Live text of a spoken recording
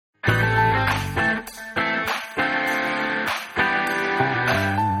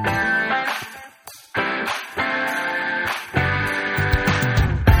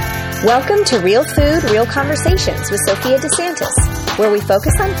Welcome to Real Food, Real Conversations with Sophia DeSantis, where we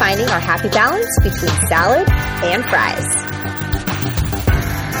focus on finding our happy balance between salad and fries.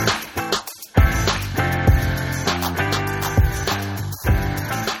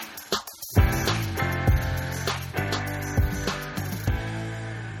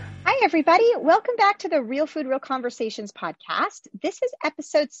 Hi, everybody. Welcome back to the Real Food, Real Conversations podcast. This is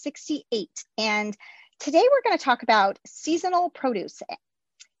episode 68, and today we're going to talk about seasonal produce.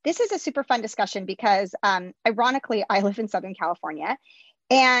 This is a super fun discussion because, ironically, I live in Southern California,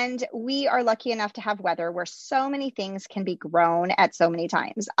 and we are lucky enough to have weather where so many things can be grown at so many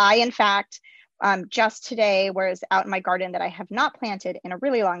times. I, in fact, just today was out in my garden that I have not planted in a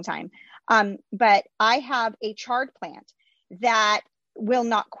really long time, but I have a chard plant that will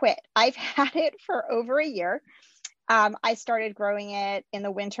not quit. I've had it for over a year. I started growing it in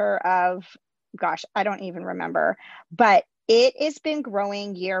the winter of, I don't even remember, but it has been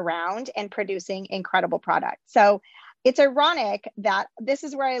growing year round and producing incredible products. So it's ironic that this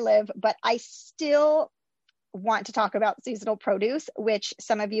is where I live, but I still want to talk about seasonal produce, which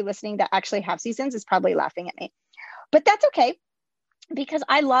some of you listening that actually have seasons is probably laughing at me. But that's okay, because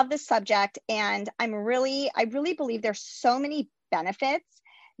I love this subject, and I really believe there's so many benefits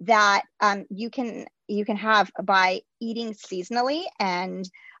that you can have by eating seasonally, and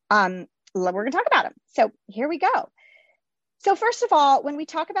we're going to talk about them. So here we go. So first of all, when we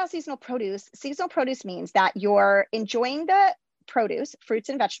talk about seasonal produce means that you're enjoying the produce, fruits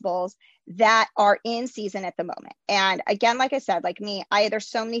and vegetables that are in season at the moment. And again, like I said, like me, there's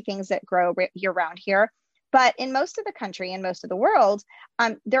so many things that grow year round here, but in most of the country and most of the world,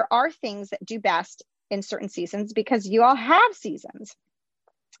 there are things that do best in certain seasons because you all have seasons.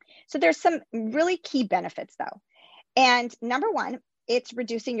 So there's some really key benefits though. And number one, it's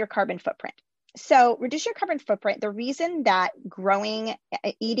reducing your carbon footprint. So reduce your carbon footprint. The reason that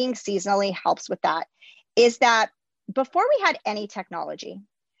eating seasonally helps with that is that before we had any technology,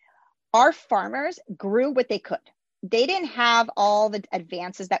 our farmers grew what they could. They didn't have all the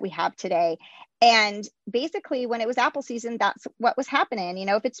advances that we have today. And basically when it was apple season, that's what was happening. You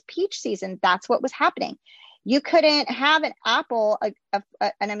know, if it's peach season, that's what was happening. You couldn't have an apple, an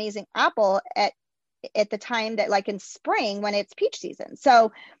amazing apple at the time that, like in spring when it's peach season.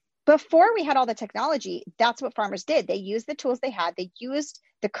 So before we had all the technology, that's what farmers did. They used the tools they had. They used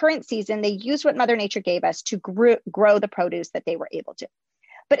the current season. They used what Mother Nature gave us to grow the produce that they were able to.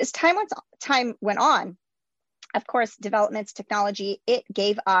 But as time went on, of course, developments, technology, it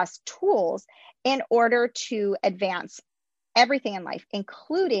gave us tools in order to advance everything in life,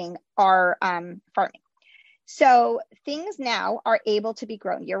 including our farming. So things now are able to be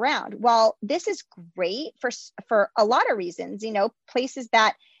grown year round. Well, this is great for a lot of reasons. You know, places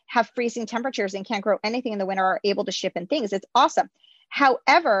that have freezing temperatures and can't grow anything in the winter are able to ship in things. It's awesome.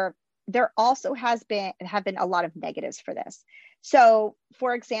 However, there also have been a lot of negatives for this. So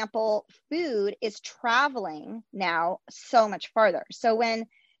for example, food is traveling now so much farther. So when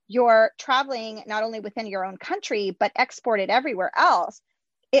you're traveling not only within your own country, but exported everywhere else,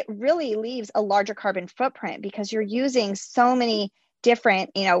 it really leaves a larger carbon footprint because you're using so many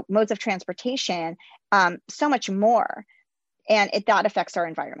different, modes of transportation, so much more. And that affects our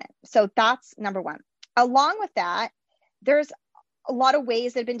environment. So that's number one. Along with that, there's a lot of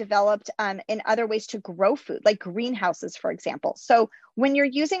ways that have been developed in other ways to grow food, like greenhouses, for example. So when you're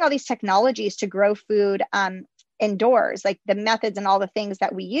using all these technologies to grow food indoors, like the methods and all the things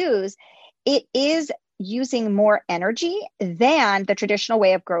that we use, it is using more energy than the traditional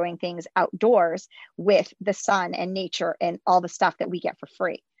way of growing things outdoors with the sun and nature and all the stuff that we get for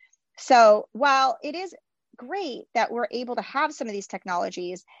free. So while it is great that we're able to have some of these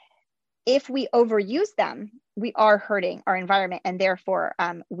technologies, if we overuse them, we are hurting our environment, and therefore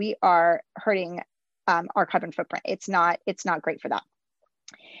we are hurting our carbon footprint. It's not great for that.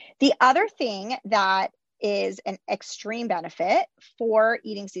 The other thing that is an extreme benefit for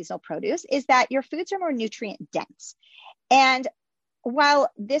eating seasonal produce is that your foods are more nutrient dense. And while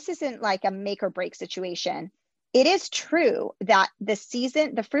this isn't like a make or break situation, it is true that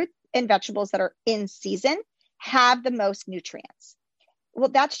the fruit and vegetables that are in season have the most nutrients. Well,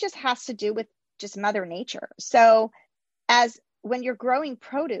 that just has to do with just Mother Nature. So when you're growing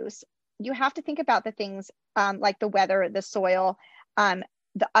produce, you have to think about the things like the weather, the soil,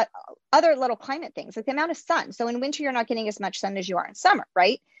 the other little climate things, like the amount of sun. So in winter, you're not getting as much sun as you are in summer,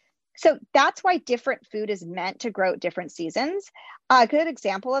 right? So that's why different food is meant to grow at different seasons. A good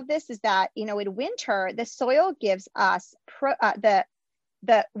example of this is that, in winter, the soil gives us,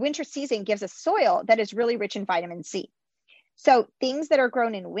 the winter season gives us soil that is really rich in vitamin C. So things that are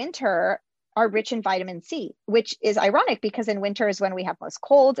grown in winter are rich in vitamin C, which is ironic because in winter is when we have most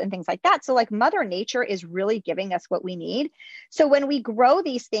colds and things like that. So like Mother Nature is really giving us what we need. So when we grow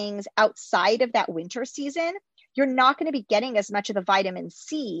these things outside of that winter season, you're not going to be getting as much of the vitamin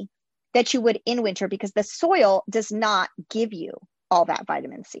C that you would in winter because the soil does not give you all that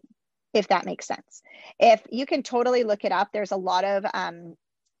vitamin C, if that makes sense. If you can totally look it up, there's a lot of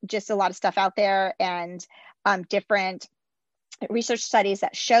just a lot of stuff out there and different research studies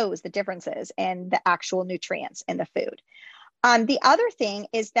that shows the differences in the actual nutrients in the food. The other thing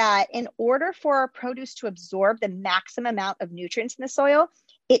is that in order for produce to absorb the maximum amount of nutrients in the soil,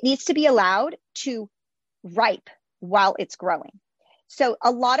 it needs to be allowed to ripe while it's growing. So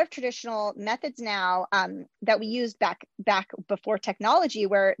a lot of traditional methods now that we used back before technology,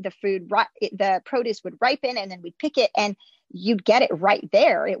 where the produce would ripen and then we'd pick it and you'd get it right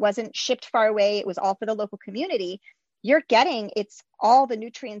there. It wasn't shipped far away. It was all for the local community. You're getting it's all the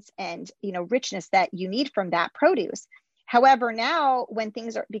nutrients and richness that you need from that produce. However, now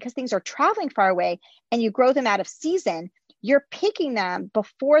because things are traveling far away and you grow them out of season, you're picking them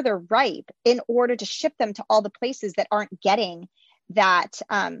before they're ripe in order to ship them to all the places that aren't getting that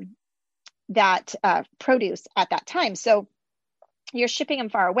produce at that time. So you're shipping them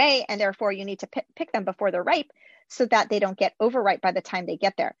far away, and therefore you need to pick them before they're ripe so that they don't get overripe by the time they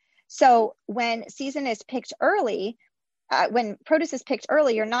get there. So when season is picked early, when produce is picked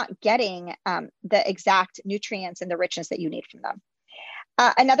early, you're not getting the exact nutrients and the richness that you need from them.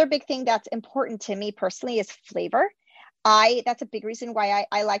 Another big thing that's important to me personally is flavor. That's a big reason why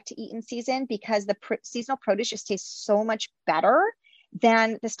I like to eat in season, because the seasonal produce just tastes so much better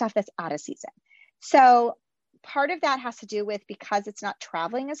than the stuff that's out of season. So part of that has to do with because it's not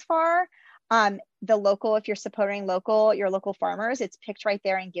traveling as far. If you're supporting your local farmers, it's picked right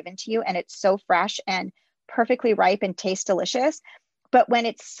there and given to you, and it's so fresh and perfectly ripe and tastes delicious. But when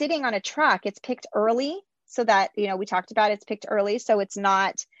it's sitting on a truck, it's picked early so that, we talked about it's picked early, so it's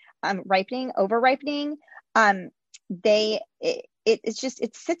not over ripening. It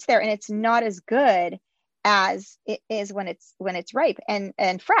sits there and it's not as good as it is when it's ripe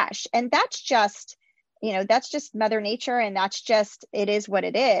and fresh. And that's just Mother Nature, and it is what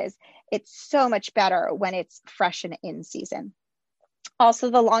it is. It's so much better when it's fresh and in season.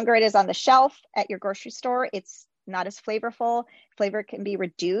 Also, the longer it is on the shelf at your grocery store, it's not as flavorful. Flavor can be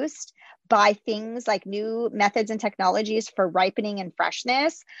reduced by things like new methods and technologies for ripening and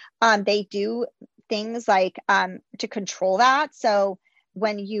freshness. They do things like to control that. So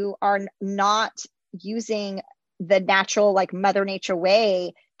when you are not using the natural, like Mother Nature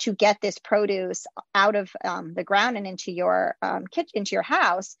way to get this produce out of the ground and into your into your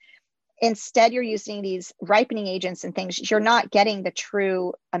house, instead you're using these ripening agents and things, you're not getting the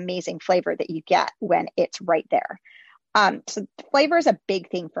true amazing flavor that you get when it's right there. So flavor is a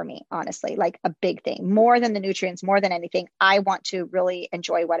big thing for me, honestly, like a big thing, more than the nutrients, more than anything. I want to really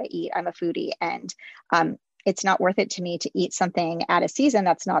enjoy what I eat. I'm a foodie, and it's not worth it to me to eat something out of season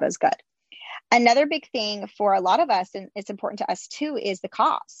that's not as good. Another big thing for a lot of us, and it's important to us too, is the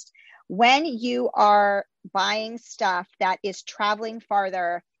cost. When you are buying stuff that is traveling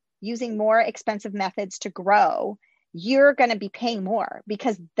farther, using more expensive methods to grow, you're going to be paying more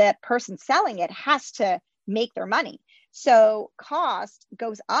because the person selling it has to make their money. So cost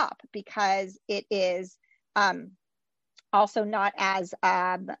goes up because it is also not as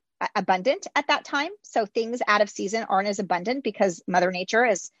abundant at that time. So things out of season aren't as abundant because Mother Nature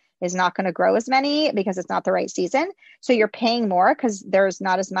is not going to grow as many because it's not the right season. So you're paying more because there's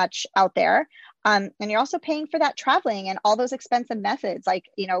not as much out there. And you're also paying for that traveling and all those expensive methods like,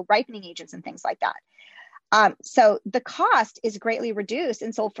 ripening agents and things like that. So the cost is greatly reduced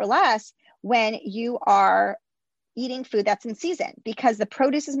and sold for less when you are eating food that's in season, because the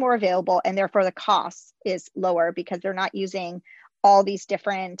produce is more available and therefore the cost is lower because they're not using all these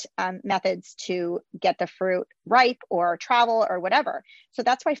different methods to get the fruit ripe or travel or whatever. So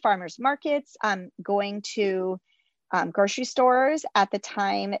that's why farmers markets, going to grocery stores at the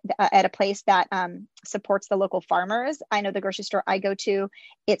time at a place that supports the local farmers. I know the grocery store I go to,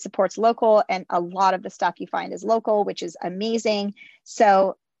 it supports local, and a lot of the stuff you find is local, which is amazing.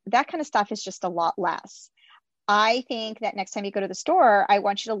 So that kind of stuff is just a lot less. I think that next time you go to the store, I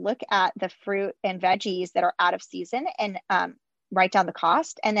want you to look at the fruit and veggies that are out of season and write down the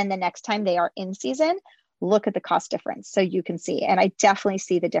cost. And then the next time they are in season, look at the cost difference so you can see. And I definitely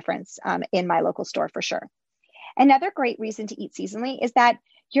see the difference in my local store for sure. Another great reason to eat seasonally is that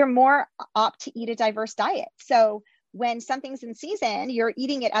you're more apt to eat a diverse diet. So when something's in season, you're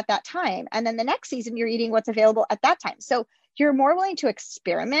eating it at that time. And then the next season, you're eating what's available at that time. So you're more willing to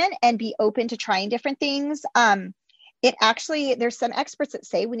experiment and be open to trying different things. It actually, there's some experts that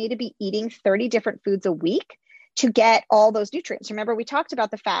say we need to be eating 30 different foods a week to get all those nutrients. Remember, we talked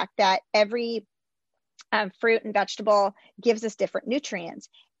about the fact that every fruit and vegetable gives us different nutrients.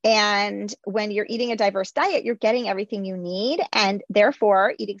 And when you're eating a diverse diet, you're getting everything you need. And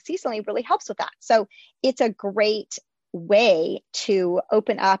therefore, eating seasonally really helps with that. So it's a great way to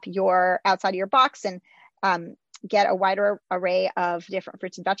open up your outside of your box and get a wider array of different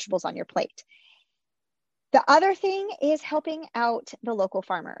fruits and vegetables on your plate. The other thing is helping out the local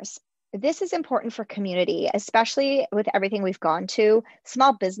farmers. This is important for community, especially with everything we've gone to.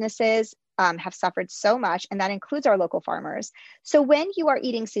 Small businesses have suffered so much, and that includes our local farmers. So when you are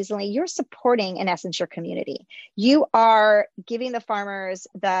eating seasonally, you're supporting, in essence, your community. You are giving the farmers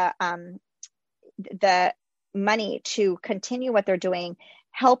the money to continue what they're doing,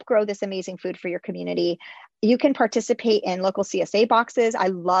 help grow this amazing food for your community. You can participate in local CSA boxes. I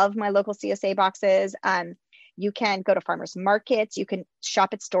love my local CSA boxes. You can go to farmers markets. You can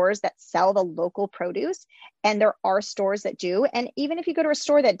shop at stores that sell the local produce. And there are stores that do. And even if you go to a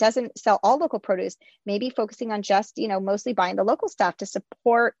store that doesn't sell all local produce, maybe focusing on just, mostly buying the local stuff to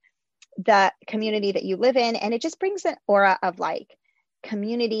support the community that you live in. And it just brings an aura of like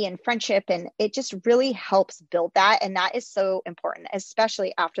community and friendship. And it just really helps build that. And that is so important,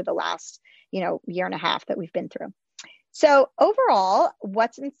 especially after the last, year and a half that we've been through. So overall,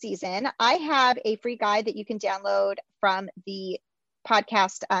 what's in season? I have a free guide that you can download from the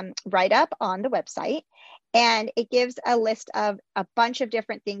podcast write-up on the website. And it gives a list of a bunch of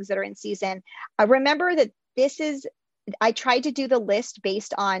different things that are in season. Remember that I tried to do the list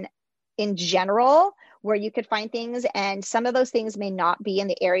based on, in general, where you could find things. And some of those things may not be in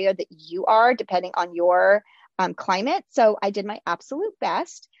the area that you are, depending on your climate. So I did my absolute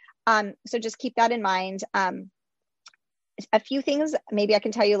best. So just keep that in mind. A few things maybe I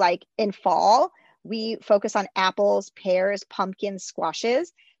can tell you, like in fall, we focus on apples, pears, pumpkins,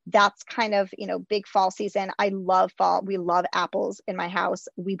 squashes. That's kind of, big fall season. I love fall. We love apples in my house.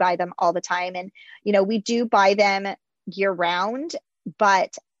 We buy them all the time. And, we do buy them year round,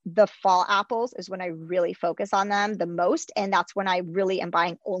 but the fall apples is when I really focus on them the most. And that's when I really am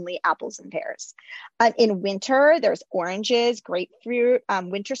buying only apples and pears. In winter, there's oranges, grapefruit,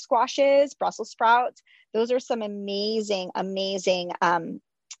 winter squashes, Brussels sprouts. Those are some amazing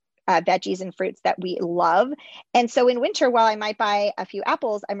veggies and fruits that we love. And so in winter, while I might buy a few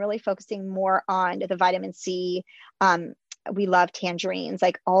apples, I'm really focusing more on the vitamin C. We love tangerines,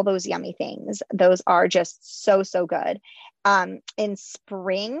 like all those yummy things. Those are just so, so good. In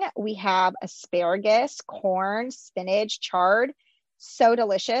spring, we have asparagus, corn, spinach, chard. So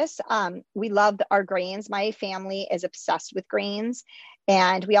delicious. We love our grains. My family is obsessed with grains.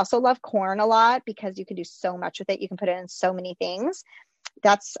 And we also love corn a lot because you can do so much with it. You can put it in so many things.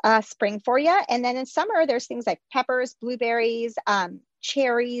 That's spring for you. And then in summer, there's things like peppers, blueberries,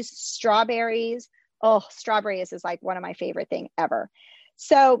 cherries, strawberries. Oh, strawberries is like one of my favorite things ever.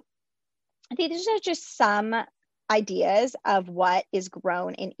 So these are just some ideas of what is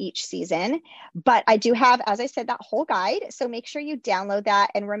grown in each season. But I do have, as I said, that whole guide. So make sure you download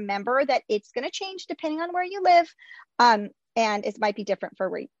that and remember that it's going to change depending on where you live. And it might be different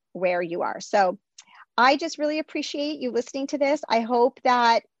for where you are. So I just really appreciate you listening to this. I hope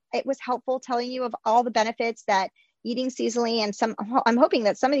that it was helpful telling you of all the benefits that eating seasonally, and I'm hoping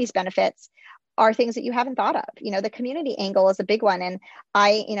that some of these benefits are things that you haven't thought of. The community angle is a big one. And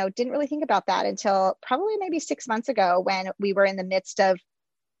I, didn't really think about that until probably maybe 6 months ago when we were in the midst of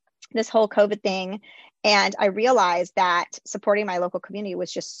this whole COVID thing. And I realized that supporting my local community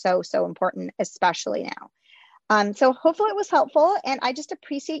was just so, so important, especially now. So hopefully it was helpful. And I just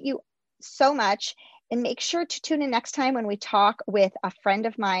appreciate you so much. And make sure to tune in next time when we talk with a friend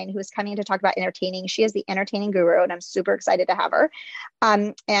of mine who is coming to talk about entertaining. She is the entertaining guru, and I'm super excited to have her.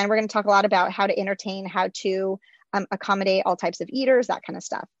 And we're going to talk a lot about how to entertain, how to accommodate all types of eaters, that kind of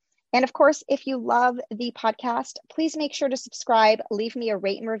stuff. And of course, if you love the podcast, please make sure to subscribe, leave me a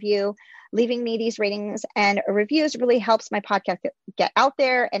rate and review. Leaving me these ratings and reviews really helps my podcast get out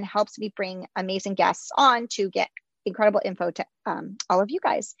there and helps me bring amazing guests on to get incredible info to all of you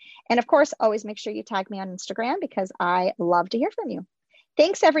guys. And of course, always make sure you tag me on Instagram because I love to hear from you.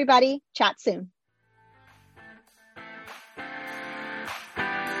 Thanks, everybody. Chat soon.